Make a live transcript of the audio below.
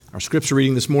Our scripture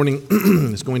reading this morning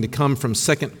is going to come from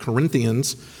 2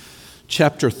 Corinthians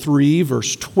chapter 3,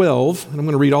 verse 12. And I'm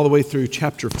going to read all the way through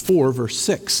chapter 4, verse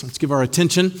 6. Let's give our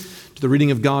attention to the reading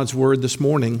of God's word this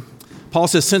morning. Paul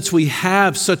says, "Since we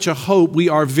have such a hope, we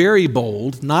are very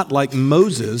bold, not like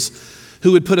Moses,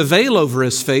 who would put a veil over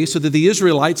his face so that the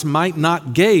Israelites might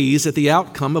not gaze at the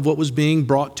outcome of what was being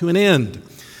brought to an end.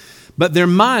 But their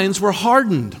minds were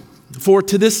hardened. For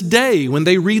to this day, when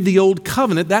they read the Old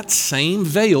Covenant, that same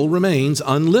veil remains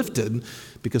unlifted,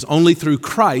 because only through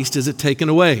Christ is it taken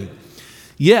away.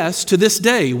 Yes, to this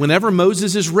day, whenever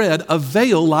Moses is read, a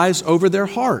veil lies over their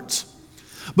hearts.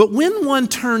 But when one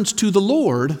turns to the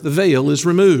Lord, the veil is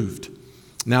removed.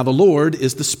 Now the Lord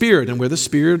is the Spirit, and where the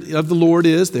Spirit of the Lord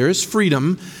is, there is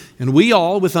freedom. And we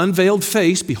all, with unveiled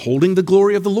face, beholding the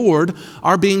glory of the Lord,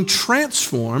 are being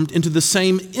transformed into the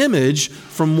same image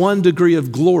from one degree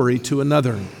of glory to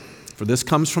another. For this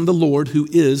comes from the Lord, who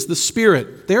is the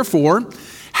Spirit. Therefore,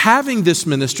 having this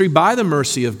ministry by the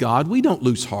mercy of God, we don't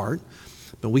lose heart,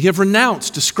 but we have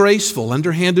renounced disgraceful,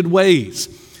 underhanded ways.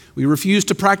 We refuse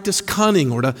to practice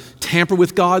cunning or to tamper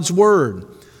with God's word.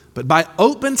 But by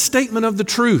open statement of the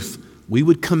truth, we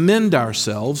would commend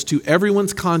ourselves to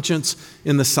everyone's conscience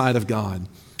in the sight of God.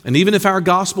 And even if our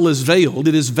gospel is veiled,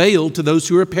 it is veiled to those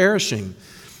who are perishing.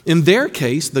 In their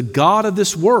case, the God of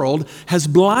this world has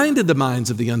blinded the minds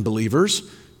of the unbelievers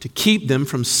to keep them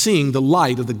from seeing the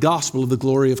light of the gospel of the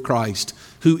glory of Christ,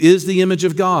 who is the image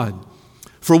of God.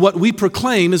 For what we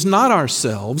proclaim is not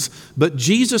ourselves, but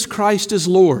Jesus Christ is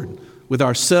Lord, with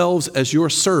ourselves as your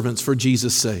servants for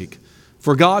Jesus' sake.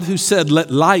 For God, who said,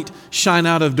 'Let light shine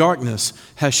out of darkness,'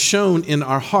 has shone in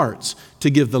our hearts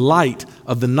to give the light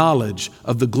of the knowledge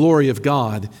of the glory of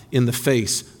God in the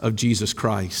face of Jesus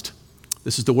Christ."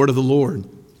 This is the word of the Lord.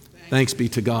 Thanks be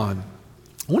to God.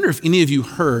 I wonder if any of you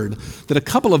heard that a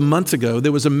couple of months ago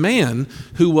there was a man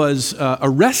who was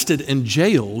arrested and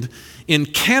jailed in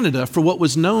Canada for what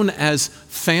was known as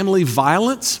family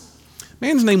violence. The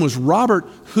man's name was Robert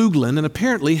Hoogland, and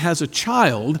apparently has a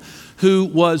child who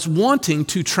was wanting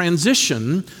to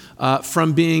transition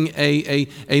from being a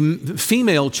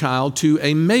female child to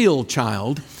a male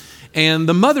child. And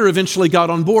the mother eventually got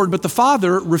on board, but the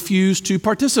father refused to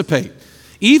participate,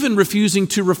 even refusing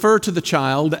to refer to the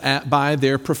child by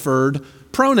their preferred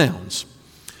pronouns.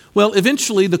 Well,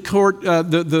 eventually the court,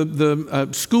 the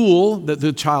school that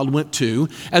the child went to,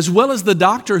 as well as the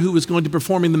doctor who was going to be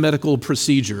performing the medical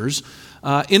procedures,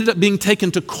 ended up being taken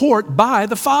to court by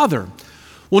the father.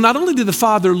 Well, not only did the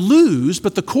father lose,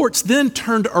 but the courts then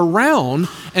turned around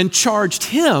and charged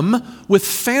him with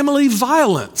family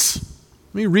violence.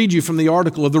 Let me read you from the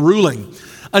article of the ruling.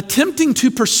 Attempting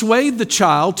to persuade the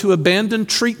child to abandon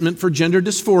treatment for gender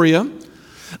dysphoria,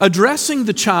 addressing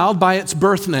the child by its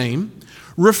birth name,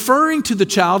 referring to the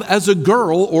child as a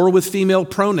girl or with female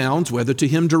pronouns, whether to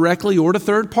him directly or to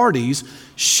third parties,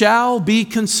 shall be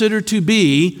considered to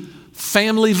be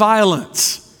family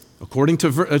violence, according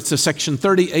to Section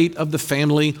 38 of the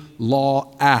Family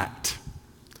Law Act.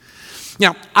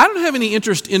 Now, I don't have any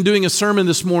interest in doing a sermon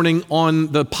this morning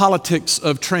on the politics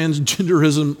of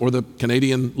transgenderism or the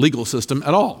Canadian legal system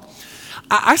at all.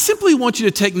 I simply want you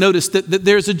to take notice that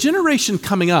there's a generation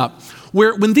coming up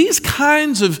where when these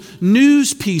kinds of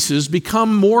news pieces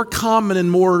become more common and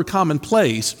more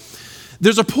commonplace,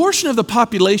 there's a portion of the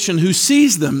population who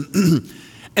sees them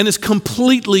and is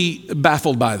completely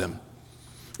baffled by them.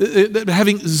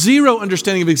 Having zero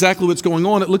understanding of exactly what's going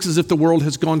on, it looks as if the world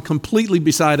has gone completely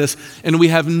beside us and we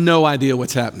have no idea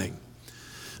what's happening.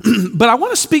 But I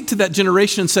want to speak to that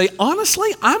generation and say,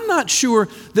 honestly, I'm not sure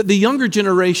that the younger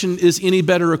generation is any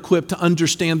better equipped to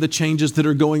understand the changes that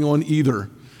are going on either.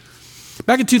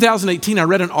 Back in 2018, I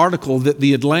read an article that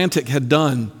The Atlantic had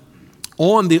done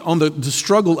on the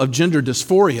struggle of gender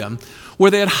dysphoria,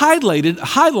 where they had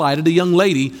highlighted a young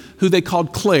lady who they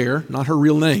called Claire, not her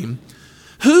real name,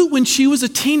 who, when she was a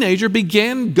teenager,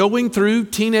 began going through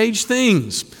teenage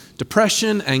things,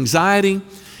 depression, anxiety,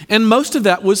 and most of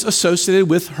that was associated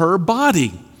with her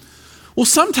body. Well,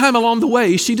 sometime along the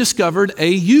way, she discovered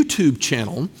a YouTube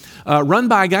channel run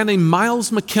by a guy named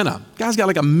Miles McKenna. The guy's got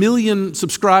like 1 million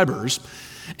subscribers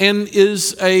and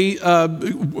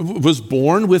was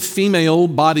born with female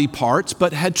body parts,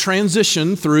 but had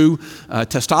transitioned through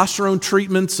testosterone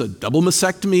treatments, a double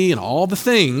mastectomy, and all the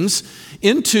things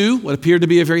into what appeared to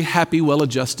be a very happy,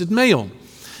 well-adjusted male.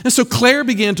 And so Claire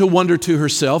began to wonder to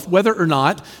herself whether or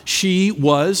not she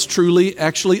was truly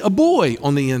actually a boy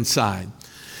on the inside.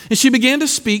 And she began to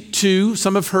speak to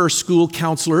some of her school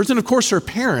counselors and, of course, her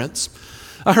parents.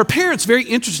 Her parents, very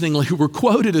interestingly, were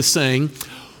quoted as saying,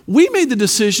 we made the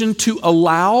decision to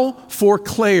allow for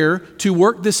Claire to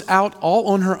work this out all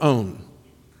on her own,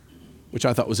 which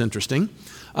I thought was interesting.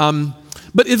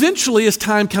 But eventually, as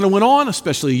time kind of went on,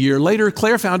 especially a year later,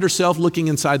 Claire found herself looking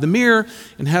inside the mirror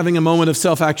and having a moment of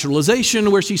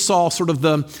self-actualization where she saw sort of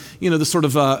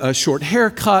a short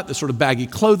haircut, the sort of baggy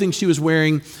clothing she was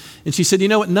wearing. And she said, you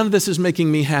know what, none of this is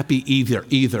making me happy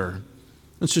either.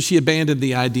 And so she abandoned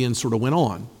the idea and sort of went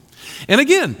on. And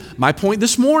again, my point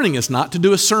this morning is not to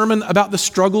do a sermon about the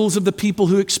struggles of the people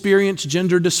who experience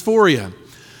gender dysphoria.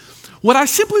 What I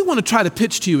simply want to try to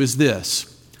pitch to you is this.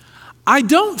 I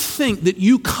don't think that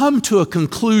you come to a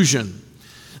conclusion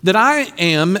that I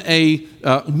am a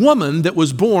woman that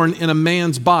was born in a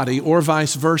man's body or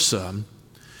vice versa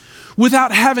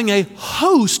without having a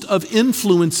host of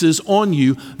influences on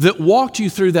you that walked you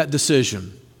through that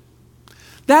decision.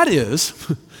 That is,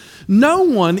 no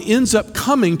one ends up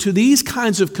coming to these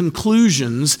kinds of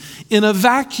conclusions in a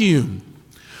vacuum.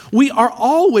 We are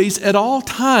always at all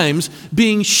times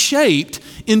being shaped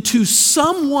into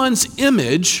someone's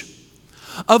image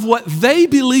of what they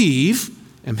believe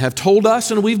and have told us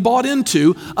and we've bought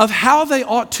into of how they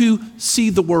ought to see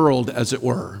the world, as it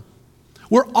were.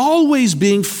 We're always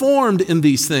being formed in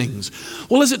these things.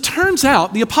 Well, as it turns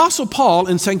out, the Apostle Paul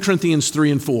in 2 Corinthians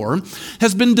 3 and 4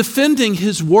 has been defending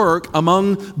his work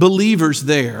among believers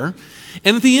there.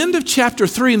 And at the end of chapter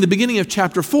 3 and the beginning of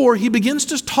chapter 4, he begins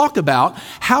to talk about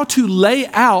how to lay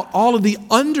out all of the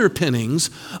underpinnings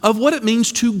of what it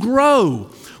means to grow,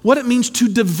 what it means to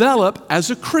develop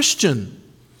as a Christian.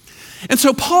 And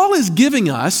so Paul is giving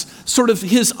us sort of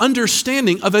his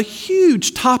understanding of a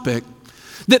huge topic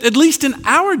that at least in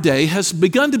our day has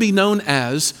begun to be known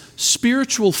as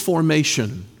spiritual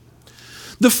formation.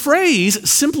 The phrase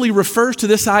simply refers to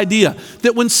this idea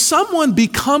that when someone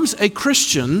becomes a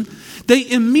Christian, they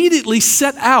immediately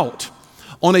set out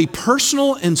on a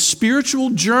personal and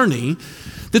spiritual journey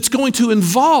that's going to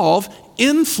involve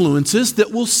influences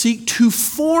that will seek to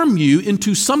form you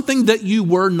into something that you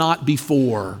were not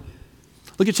before.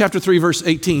 Look at chapter 3, verse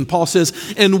 18. Paul says,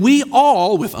 "And we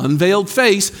all, with unveiled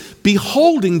face,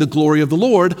 beholding the glory of the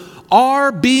Lord,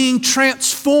 are being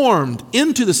transformed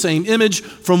into the same image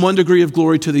from one degree of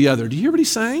glory to the other." Do you hear what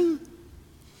he's saying?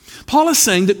 Paul is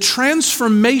saying that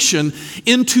transformation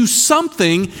into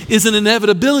something is an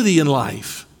inevitability in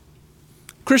life.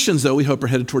 Christians, though, we hope are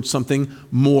headed towards something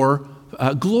more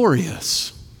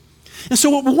glorious. And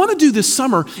so what we want to do this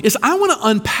summer is I want to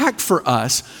unpack for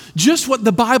us just what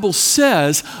the Bible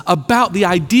says about the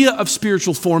idea of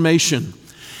spiritual formation.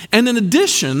 And in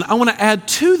addition, I want to add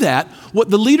to that what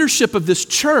the leadership of this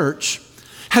church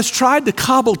has tried to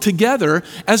cobble together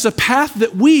as a path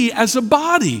that we as a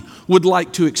body would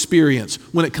like to experience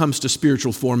when it comes to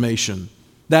spiritual formation.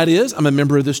 That is, I'm a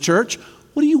member of this church.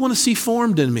 What do you want to see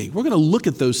formed in me? We're going to look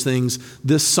at those things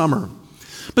this summer.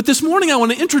 But this morning, I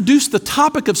want to introduce the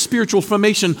topic of spiritual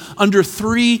formation under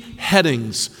three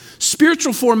headings.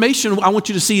 Spiritual formation, I want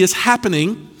you to see, is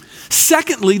happening.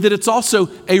 Secondly, that it's also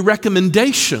a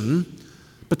recommendation.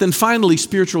 But then finally,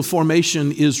 spiritual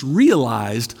formation is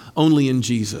realized only in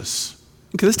Jesus.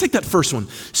 Okay, let's take that first one.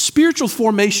 Spiritual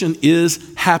formation is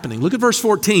happening. Look at verse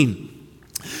 14.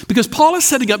 Because Paul is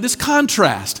setting up this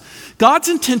contrast. God's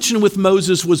intention with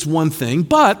Moses was one thing,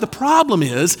 but the problem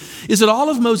is that all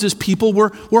of Moses' people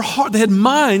were hard, they had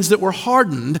minds that were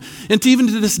hardened, and even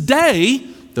to this day,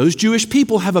 those Jewish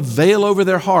people have a veil over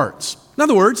their hearts. In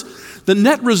other words, the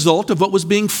net result of what was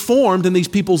being formed in these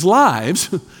people's lives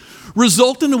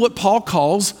resulted in what Paul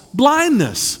calls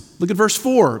blindness. Look at verse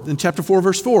 4, in chapter 4,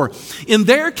 verse 4. In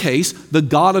their case, the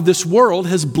God of this world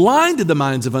has blinded the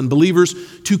minds of unbelievers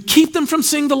to keep them from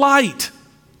seeing the light.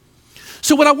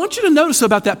 So what I want you to notice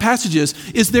about that passage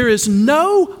is there is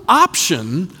no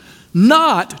option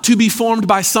not to be formed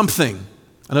by something.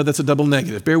 I know that's a double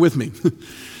negative. Bear with me.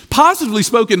 Positively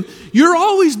spoken, you're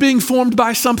always being formed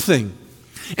by something.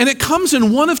 And it comes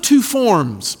in one of two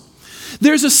forms.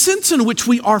 There's a sense in which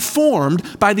we are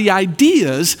formed by the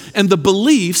ideas and the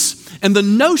beliefs and the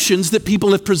notions that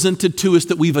people have presented to us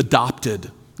that we've adopted,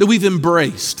 that we've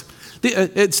embraced.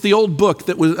 It's the old book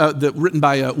that was written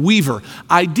by Weaver.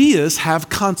 Ideas have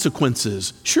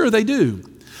consequences. Sure, they do.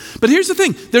 But here's the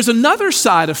thing. There's another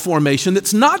side of formation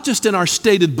that's not just in our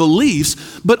stated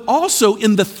beliefs, but also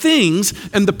in the things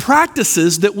and the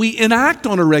practices that we enact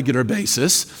on a regular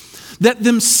basis that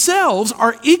themselves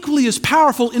are equally as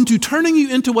powerful into turning you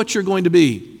into what you're going to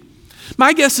be.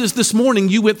 My guess is this morning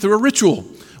you went through a ritual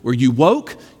where you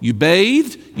woke, you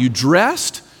bathed, you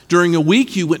dressed. During a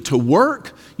week, you went to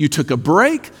work. You took a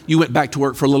break, you went back to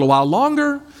work for a little while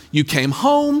longer, you came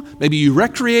home, maybe you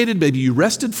recreated, maybe you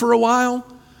rested for a while.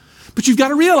 But you've got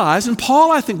to realize, and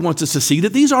Paul, I think, wants us to see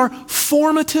that these are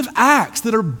formative acts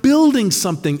that are building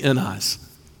something in us.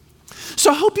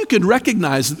 So I hope you could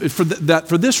recognize that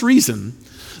for this reason,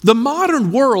 the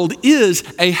modern world is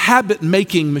a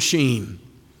habit-making machine.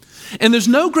 And there's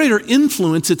no greater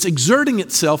influence it's exerting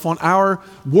itself on our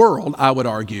world, I would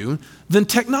argue, than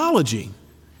technology.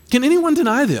 Can anyone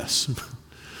deny this?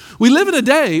 We live in a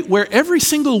day where every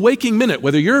single waking minute,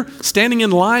 whether you're standing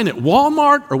in line at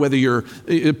Walmart or whether you're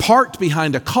parked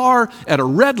behind a car at a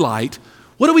red light,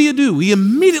 what do? We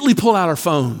immediately pull out our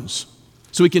phones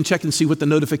so we can check and see what the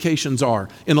notifications are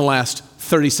in the last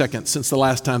 30 seconds since the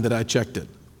last time that I checked it.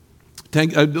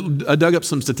 I dug up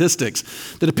some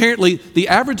statistics that apparently the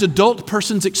average adult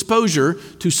person's exposure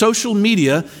to social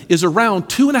media is around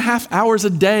 2.5 hours a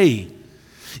day.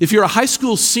 If you're a high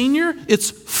school senior, it's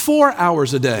 4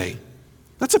 hours a day.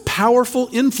 That's a powerful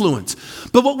influence.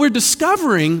 But what we're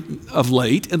discovering of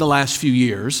late in the last few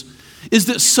years is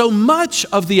that so much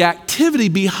of the activity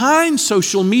behind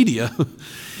social media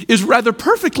is rather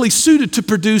perfectly suited to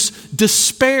produce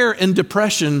despair and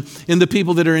depression in the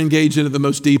people that are engaged in it the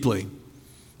most deeply.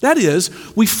 That is,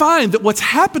 we find that what's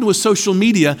happened with social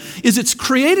media is it's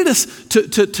created us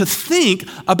to think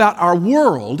about our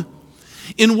world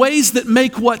in ways that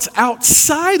make what's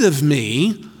outside of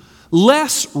me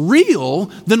less real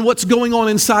than what's going on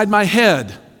inside my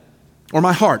head or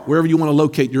my heart, wherever you want to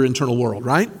locate your internal world,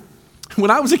 right?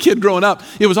 When I was a kid growing up,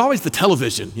 it was always the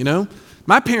television, you know?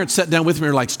 My parents sat down with me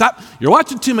and were like, stop, you're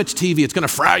watching too much TV, it's going to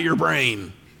fry your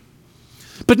brain.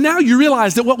 But now you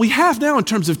realize that what we have now in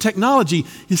terms of technology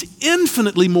is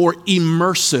infinitely more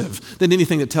immersive than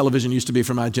anything that television used to be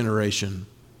for my generation.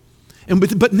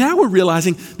 But now we're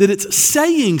realizing that it's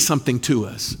saying something to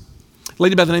us. A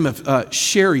lady by the name of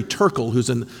Sherry Turkle, who's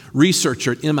a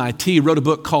researcher at MIT, wrote a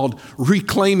book called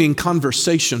Reclaiming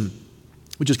Conversation,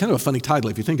 which is kind of a funny title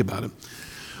if you think about it,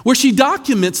 where she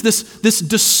documents this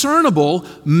discernible,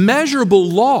 measurable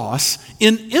loss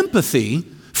in empathy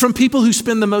from people who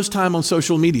spend the most time on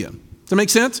social media. Does that make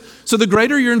sense? So the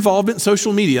greater your involvement in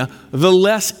social media, the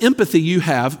less empathy you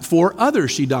have for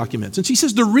others, she documents. And she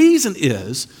says the reason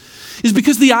is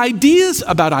because the ideas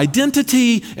about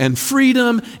identity and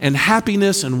freedom and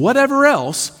happiness and whatever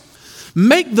else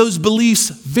make those beliefs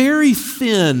very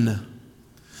thin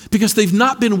because they've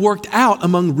not been worked out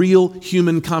among real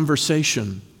human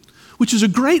conversation, which is a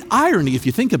great irony if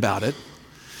you think about it.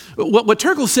 What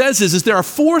Turkle says is there are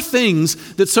 4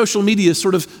 things that social media is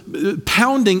sort of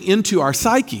pounding into our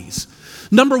psyches.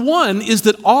 Number 1 is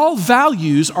that all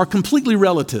values are completely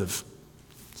relative.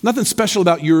 There's nothing special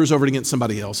about yours over against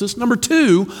somebody else's. Number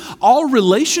 2, all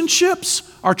relationships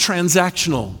are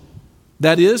transactional.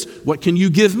 That is, what can you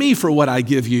give me for what I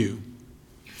give you?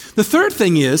 The third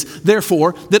thing is,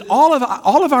 therefore, that all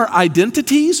of our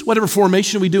identities, whatever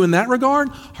formation we do in that regard,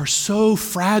 are so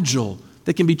fragile.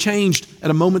 They can be changed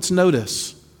at a moment's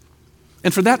notice.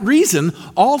 And for that reason,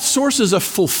 all sources of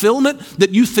fulfillment that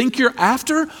you think you're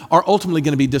after are ultimately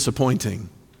going to be disappointing.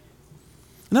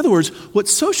 In other words, what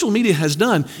social media has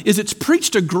done is it's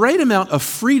preached a great amount of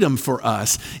freedom for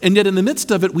us, and yet in the midst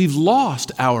of it, we've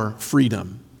lost our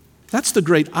freedom. That's the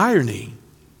great irony.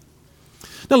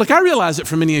 Now, look, I realize that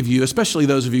for many of you, especially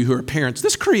those of you who are parents,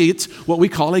 this creates what we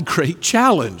call a great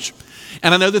challenge.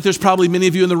 And I know that there's probably many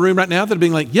of you in the room right now that are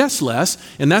being like, yes, Les,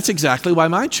 and that's exactly why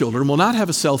my children will not have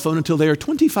a cell phone until they are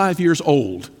 25 years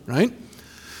old, right?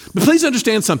 But please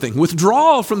understand something.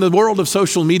 Withdrawal from the world of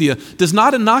social media does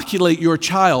not inoculate your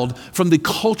child from the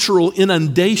cultural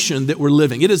inundation that we're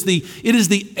living. It is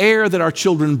the air that our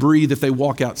children breathe if they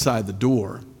walk outside the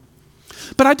door.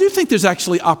 But I do think there's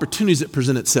actually opportunities that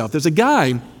present itself. There's a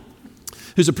guy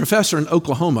who's a professor in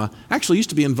Oklahoma, actually used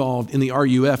to be involved in the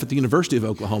RUF at the University of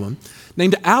Oklahoma,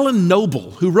 named Alan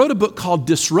Noble, who wrote a book called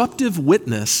Disruptive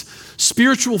Witness,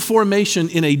 Spiritual Formation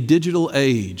in a Digital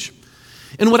Age.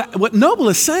 And what Noble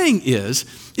is saying is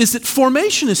that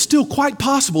formation is still quite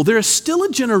possible. There is still a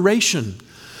generation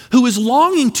who is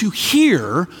longing to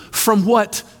hear from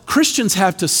what Christians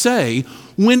have to say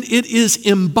when it is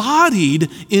embodied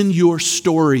in your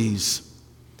stories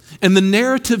and the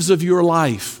narratives of your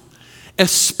life,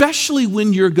 especially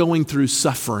when you're going through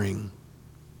suffering.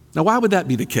 Now, why would that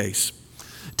be the case?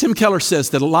 Tim Keller says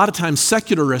that a lot of times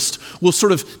secularists will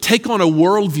sort of take on a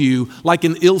worldview like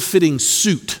an ill-fitting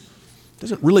suit. It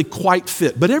doesn't really quite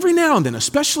fit. But every now and then,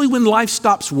 especially when life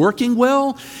stops working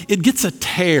well, it gets a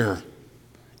tear.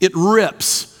 It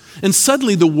rips. And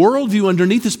suddenly the worldview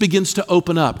underneath us begins to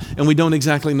open up, and we don't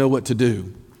exactly know what to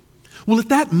do. Well, at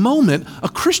that moment, a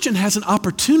Christian has an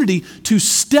opportunity to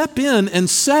step in and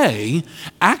say,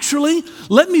 actually,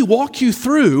 let me walk you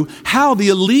through how the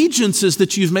allegiances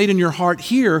that you've made in your heart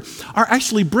here are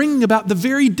actually bringing about the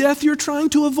very death you're trying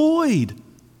to avoid.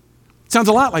 Sounds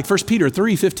a lot like 1 Peter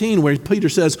 3:15, where Peter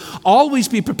says, always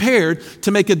be prepared to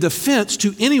make a defense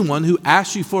to anyone who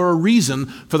asks you for a reason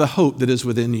for the hope that is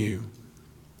within you.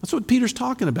 That's what Peter's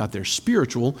talking about there,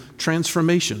 spiritual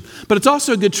transformation. But it's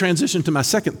also a good transition to my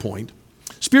second point.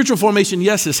 Spiritual formation,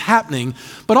 yes, is happening,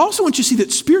 but also want you to see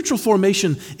that spiritual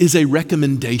formation is a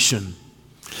recommendation.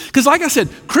 Because like I said,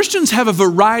 Christians have a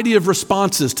variety of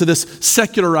responses to this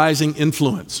secularizing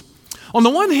influence. On the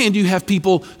one hand, you have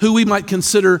people who we might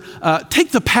consider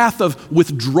take the path of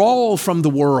withdrawal from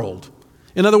the world.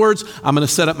 In other words, I'm going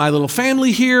to set up my little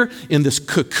family here in this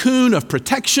cocoon of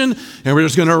protection, and we're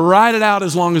just going to ride it out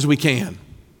as long as we can.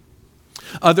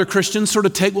 Other Christians sort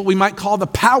of take what we might call the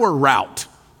power route,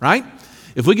 right?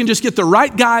 If we can just get the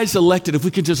right guys elected, if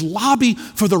we can just lobby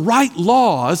for the right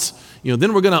laws,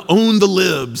 then we're going to own the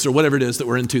libs or whatever it is that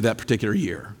we're into that particular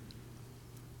year.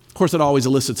 Of course, it always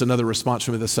elicits another response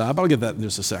from the other side, but I'll get that in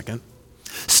just a second.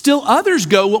 Still others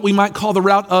go what we might call the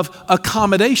route of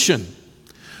accommodation,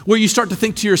 where you start to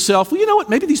think to yourself, well, you know what,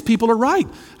 maybe these people are right.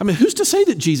 I mean, who's to say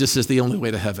that Jesus is the only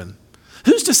way to heaven?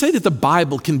 Who's to say that the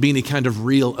Bible can be any kind of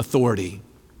real authority?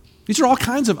 These are all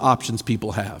kinds of options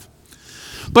people have.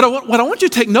 But what I want you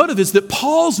to take note of is that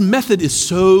Paul's method is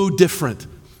so different.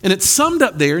 And it's summed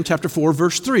up there in chapter 4,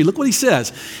 verse 3. Look what he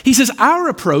says. He says, our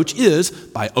approach is,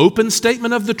 by open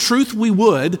statement of the truth we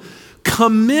would,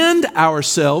 commend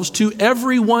ourselves to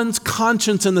everyone's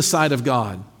conscience in the sight of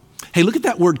God. Hey, look at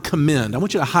that word commend. I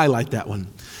want you to highlight that one.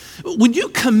 When you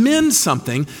commend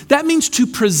something, that means to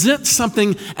present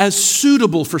something as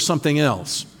suitable for something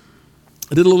else.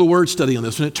 I did a little word study on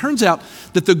this, and it turns out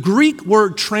that the Greek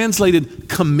word translated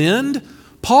commend,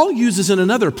 Paul uses in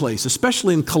another place,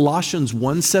 especially in Colossians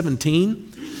 1:17.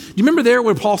 Do you remember there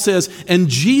where Paul says, and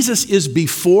Jesus is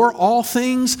before all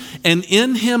things, and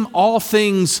in him all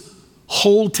things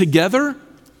hold together?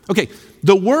 Okay,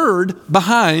 the word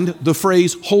behind the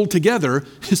phrase hold together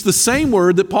is the same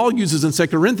word that Paul uses in 2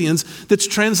 Corinthians that's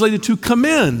translated to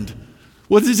commend.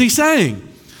 What is he saying?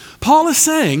 Paul is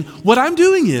saying, what I'm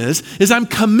doing is I'm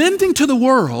commending to the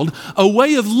world a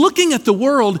way of looking at the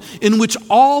world in which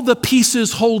all the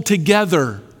pieces hold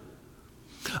together.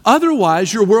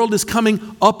 Otherwise, your world is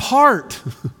coming apart.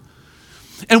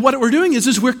 And what we're doing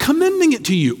is we're commending it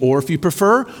to you, or if you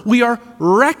prefer, we are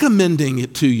recommending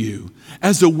it to you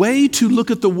as a way to look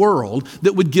at the world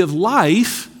that would give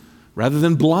life rather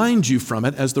than blind you from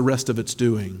it as the rest of it's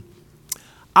doing.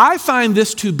 I find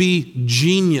this to be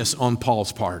genius on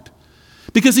Paul's part,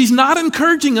 because he's not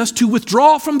encouraging us to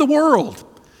withdraw from the world.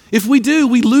 If we do,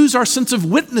 we lose our sense of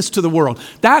witness to the world.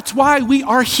 That's why we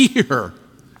are here.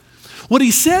 What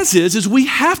he says is we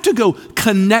have to go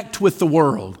connect with the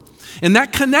world. And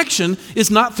that connection is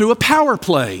not through a power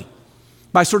play,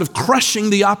 by sort of crushing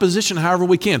the opposition however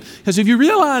we can. Because if you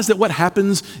realize that what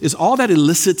happens is all that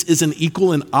elicits is an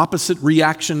equal and opposite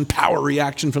reaction, power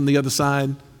reaction from the other side,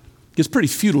 it gets pretty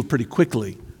futile pretty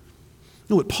quickly.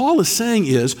 No, what Paul is saying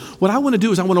is, what I want to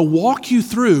do is I want to walk you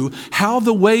through how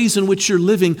the ways in which you're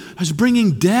living is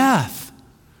bringing death.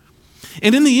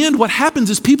 And in the end, what happens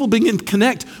is people begin to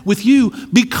connect with you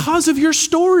because of your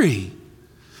story,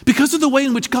 because of the way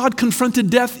in which God confronted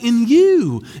death in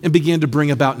you and began to bring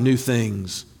about new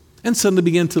things, and suddenly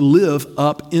began to live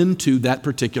up into that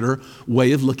particular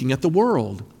way of looking at the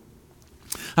world.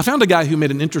 I found a guy who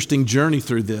made an interesting journey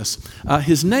through this.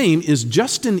 His name is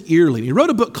Justin Earley. He wrote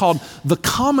a book called The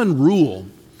Common Rule.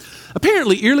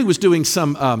 Apparently, Earley was doing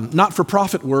some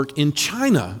not-for-profit work in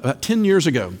China about 10 years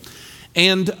ago,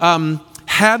 and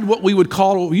had what we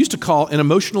used to call an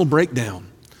emotional breakdown.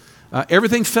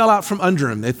 Everything fell out from under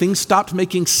him. Things stopped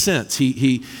making sense.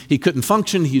 He couldn't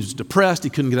function. He was depressed. He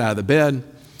couldn't get out of the bed.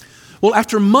 Well,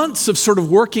 after months of sort of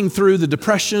working through the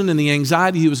depression and the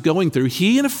anxiety he was going through,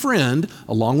 he and a friend,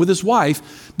 along with his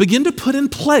wife, began to put in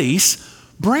place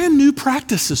brand new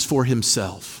practices for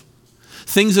himself.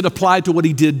 Things that applied to what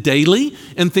he did daily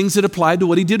and things that applied to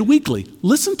what he did weekly.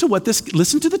 Listen to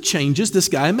the changes this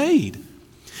guy made.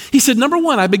 He said, number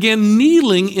one, I began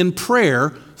kneeling in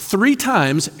prayer 3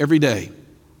 times every day.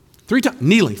 3 times,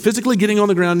 kneeling, physically getting on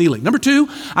the ground, kneeling. Number 2,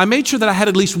 I made sure that I had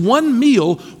at least one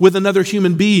meal with another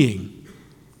human being.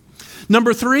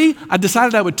 Number 3, I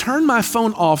decided I would turn my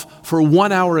phone off for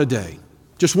 1 hour a day.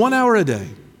 Just 1 hour a day.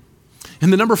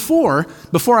 And the number 4,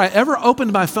 before I ever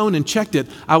opened my phone and checked it,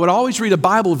 I would always read a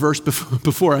Bible verse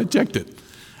before I checked it.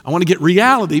 I want to get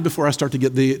reality before I start to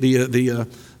get the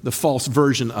false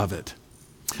version of it.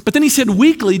 But then he said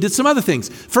weekly did some other things.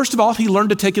 First of all, he learned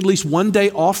to take at least one day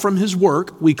off from his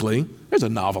work weekly. There's a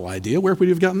novel idea. Where would he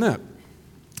have gotten that?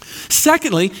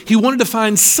 Secondly, he wanted to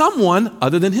find someone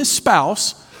other than his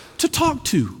spouse to talk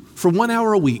to for 1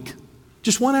 hour a week.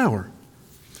 Just 1 hour.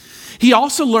 He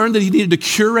also learned that he needed to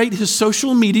curate his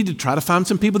social media to try to find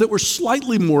some people that were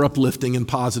slightly more uplifting and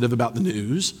positive about the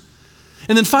news.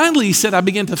 And then finally, he said, I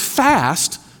began to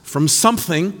fast from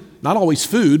something, not always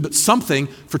food, but something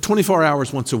for 24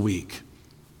 hours once a week.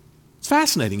 It's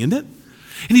fascinating, isn't it?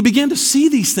 And he began to see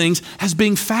these things as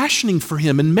being fashioning for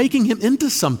him and making him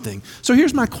into something. So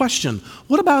here's my question.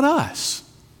 What about us?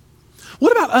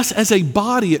 What about us as a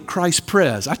body at Christ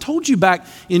Pres? I told you back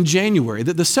in January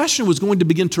that the session was going to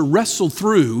begin to wrestle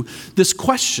through this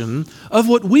question of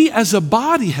what we as a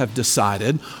body have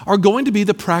decided are going to be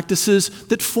the practices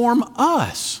that form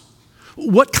us.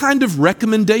 What kind of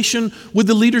recommendation would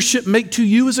the leadership make to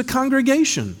you as a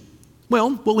congregation?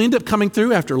 Well, what we end up coming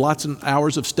through after lots of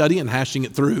hours of study and hashing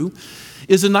it through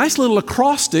is a nice little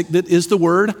acrostic that is the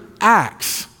word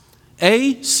ACTS.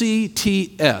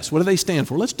 ACTS. What do they stand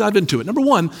for? Let's dive into it. Number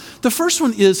one, the first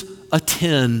one is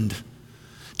attend.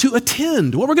 To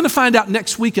attend. What we're going to find out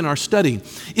next week in our study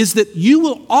is that you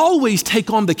will always take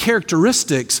on the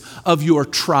characteristics of your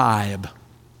tribe.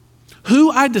 Who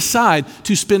I decide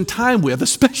to spend time with,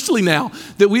 especially now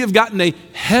that we have gotten a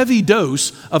heavy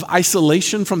dose of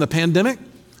isolation from the pandemic,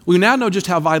 we now know just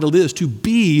how vital it is to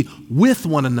be with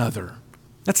one another.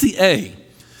 That's the A.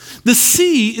 The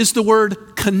C is the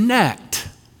word connect,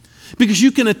 because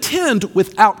you can attend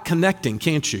without connecting,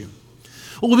 can't you?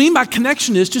 What we mean by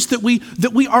connection is just that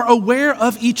we are aware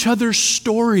of each other's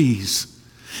stories.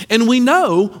 And we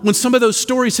know when some of those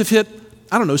stories have hit,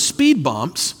 speed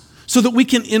bumps, so that we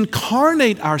can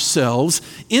incarnate ourselves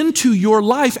into your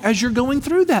life as you're going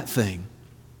through that thing.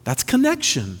 That's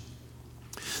connection.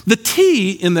 The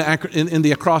T in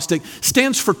the acrostic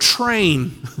stands for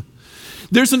train.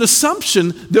 There's an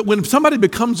assumption that when somebody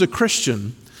becomes a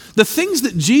Christian, the things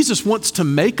that Jesus wants to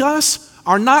make us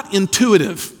are not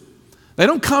intuitive. They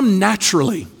don't come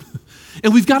naturally.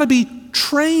 And we've got to be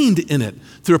trained in it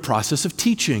through a process of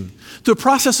teaching, through a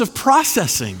process of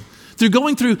processing, through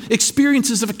going through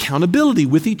experiences of accountability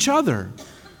with each other.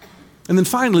 And then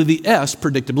finally, the S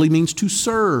predictably means to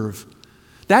serve.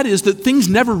 That is that things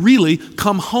never really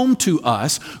come home to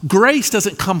us. Grace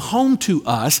doesn't come home to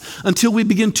us until we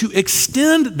begin to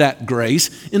extend that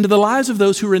grace into the lives of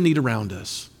those who are in need around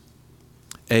us.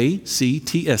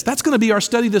 ACTS. That's going to be our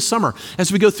study this summer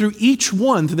as we go through each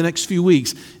one for the next few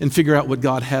weeks and figure out what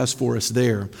God has for us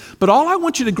there. But all I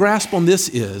want you to grasp on this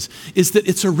is that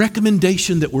it's a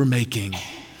recommendation that we're making.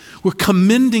 We're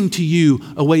commending to you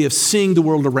a way of seeing the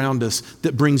world around us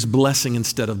that brings blessing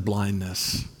instead of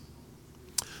blindness.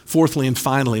 Fourthly and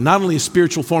finally, not only is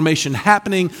spiritual formation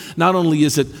happening, not only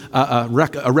is it a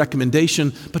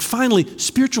recommendation, but finally,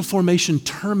 spiritual formation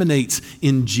terminates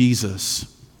in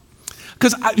Jesus.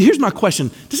 Because here's my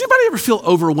question. Does anybody ever feel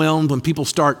overwhelmed when people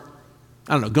start,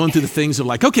 going through the things of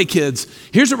like, okay, kids,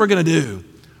 here's what we're going to do.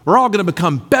 We're all going to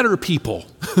become better people.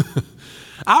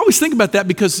 I always think about that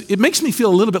because it makes me feel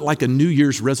a little bit like a New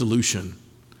Year's resolution.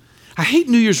 I hate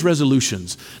New Year's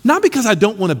resolutions, not because I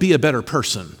don't want to be a better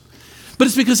person, but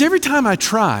it's because every time I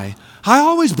try, I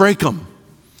always break them.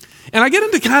 And I get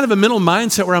into kind of a mental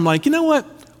mindset where I'm like, you know what?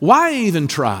 Why even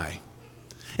try?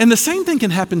 And the same thing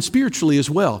can happen spiritually as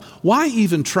well. Why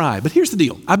even try? But here's the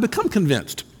deal. I've become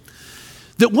convinced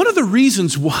that one of the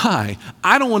reasons why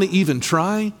I don't want to even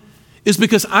try is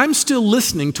because I'm still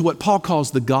listening to what Paul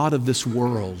calls the God of this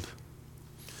world.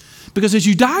 Because as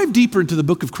you dive deeper into the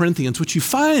book of Corinthians, what you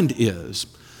find is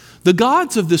the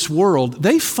gods of this world,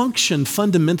 they function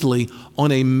fundamentally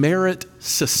on a merit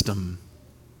system.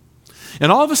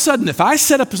 And all of a sudden, if I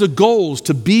set up as a goals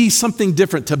to be something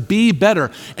different, to be better,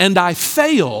 and I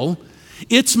fail,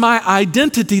 it's my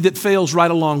identity that fails right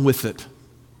along with it.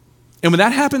 And when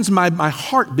that happens, my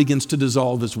heart begins to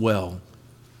dissolve as well.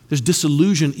 There's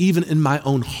disillusion even in my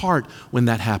own heart when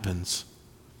that happens.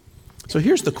 So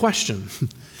here's the question.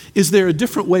 Is there a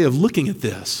different way of looking at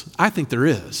this? I think there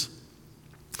is.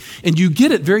 And you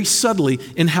get it very subtly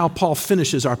in how Paul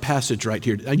finishes our passage right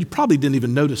here. You probably didn't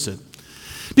even notice it.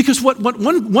 Because what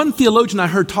one theologian I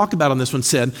heard talk about on this one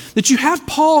said that you have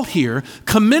Paul here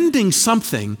commending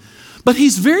something, but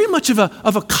he's very much of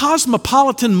a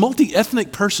cosmopolitan,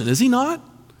 multi-ethnic person, is he not?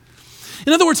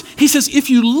 In other words, he says if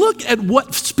you look at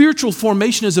what spiritual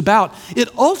formation is about, it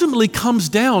ultimately comes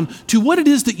down to what it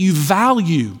is that you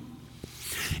value.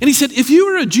 And he said, if you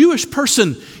were a Jewish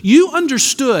person, you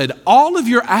understood all of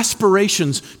your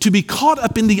aspirations to be caught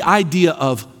up in the idea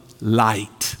of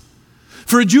light.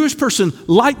 For a Jewish person,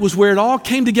 light was where it all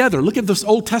came together. Look at this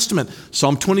Old Testament.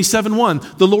 Psalm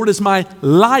 27:1, the Lord is my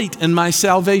light and my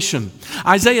salvation.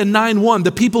 Isaiah 9:1,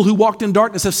 the people who walked in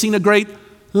darkness have seen a great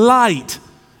light.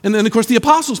 And then, of course, the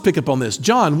apostles pick up on this.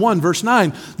 John 1, verse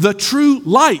 9, the true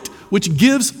light, which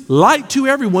gives light to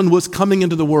everyone, was coming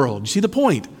into the world. You see the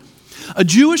point? A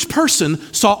Jewish person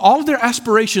saw all of their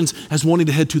aspirations as wanting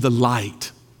to head to the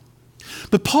light.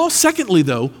 But Paul, secondly,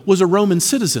 though, was a Roman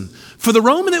citizen. For the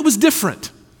Roman, it was different.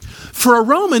 For a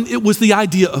Roman, it was the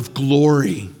idea of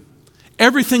glory.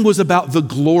 Everything was about the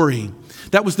glory.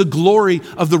 That was the glory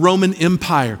of the Roman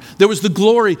Empire. There was the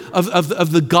glory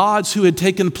of the gods who had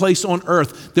taken place on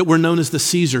earth that were known as the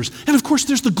Caesars. And of course,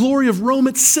 there's the glory of Rome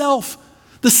itself,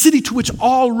 the city to which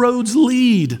all roads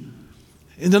lead.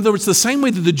 In other words, the same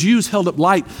way that the Jews held up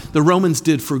light, the Romans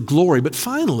did for glory. But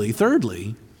finally,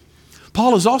 thirdly,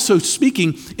 Paul is also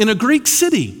speaking in a Greek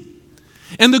city.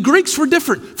 And the Greeks were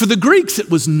different. For the Greeks, it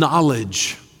was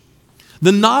knowledge.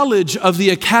 The knowledge of the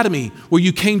academy where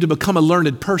you came to become a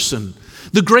learned person.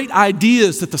 The great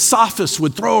ideas that the sophists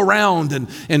would throw around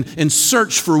and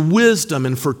search for wisdom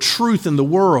and for truth in the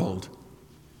world.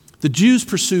 The Jews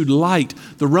pursued light.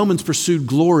 The Romans pursued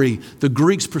glory. The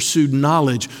Greeks pursued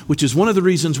knowledge, which is one of the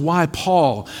reasons why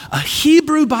Paul, a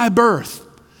Hebrew by birth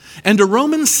and a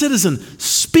Roman citizen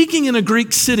speaking in a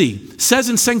Greek city, says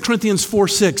in 2 Corinthians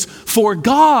 4:6, for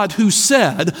God who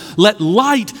said, let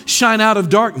light shine out of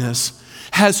darkness,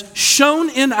 has shone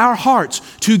in our hearts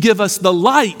to give us the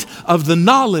light of the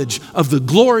knowledge of the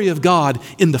glory of God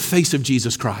in the face of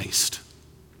Jesus Christ.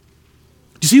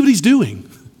 Do you see what he's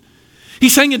doing?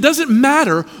 He's saying it doesn't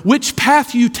matter which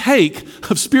path you take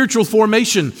of spiritual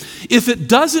formation. If it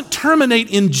doesn't terminate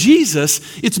in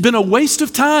Jesus, it's been a waste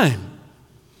of time.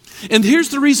 And here's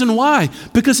the reason why.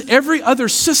 Because every other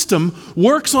system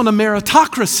works on a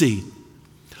meritocracy.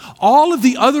 All of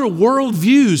the other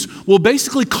worldviews will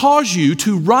basically cause you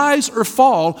to rise or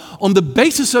fall on the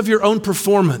basis of your own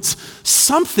performance,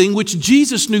 something which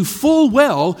Jesus knew full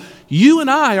well you and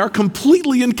I are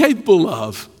completely incapable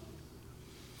of.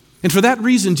 And for that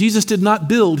reason, Jesus did not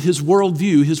build his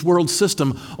worldview, his world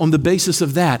system on the basis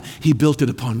of that. He built it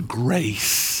upon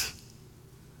grace.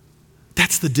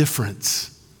 That's the difference.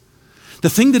 The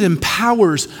thing that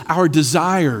empowers our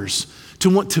desires to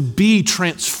want to be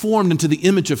transformed into the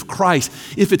image of Christ,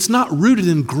 if it's not rooted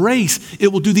in grace,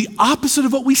 it will do the opposite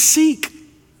of what we seek.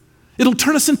 It'll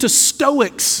turn us into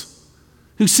stoics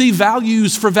who see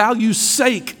values for value's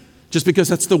sake just because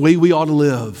that's the way we ought to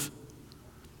live.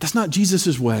 That's not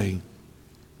Jesus' way.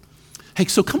 Hey,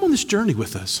 so come on this journey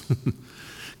with us.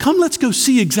 Come, let's go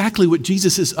see exactly what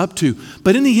Jesus is up to.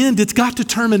 But in the end, it's got to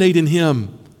terminate in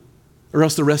him, or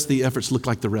else the rest of the efforts look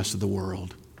like the rest of the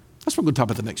world. That's what we're going to talk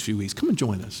about the next few weeks. Come and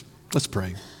join us. Let's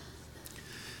pray.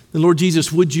 And Lord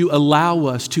Jesus, would you allow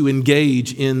us to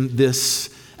engage in this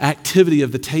activity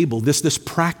of the table, this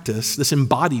practice, this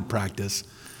embodied practice,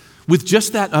 with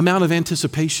just that amount of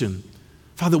anticipation.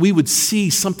 Father, we would see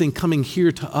something coming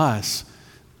here to us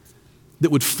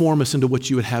that would form us into what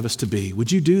you would have us to be.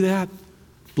 Would you do that?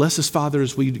 Bless us, Father,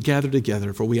 as we gather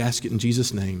together, for we ask it in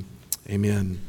Jesus' name. Amen.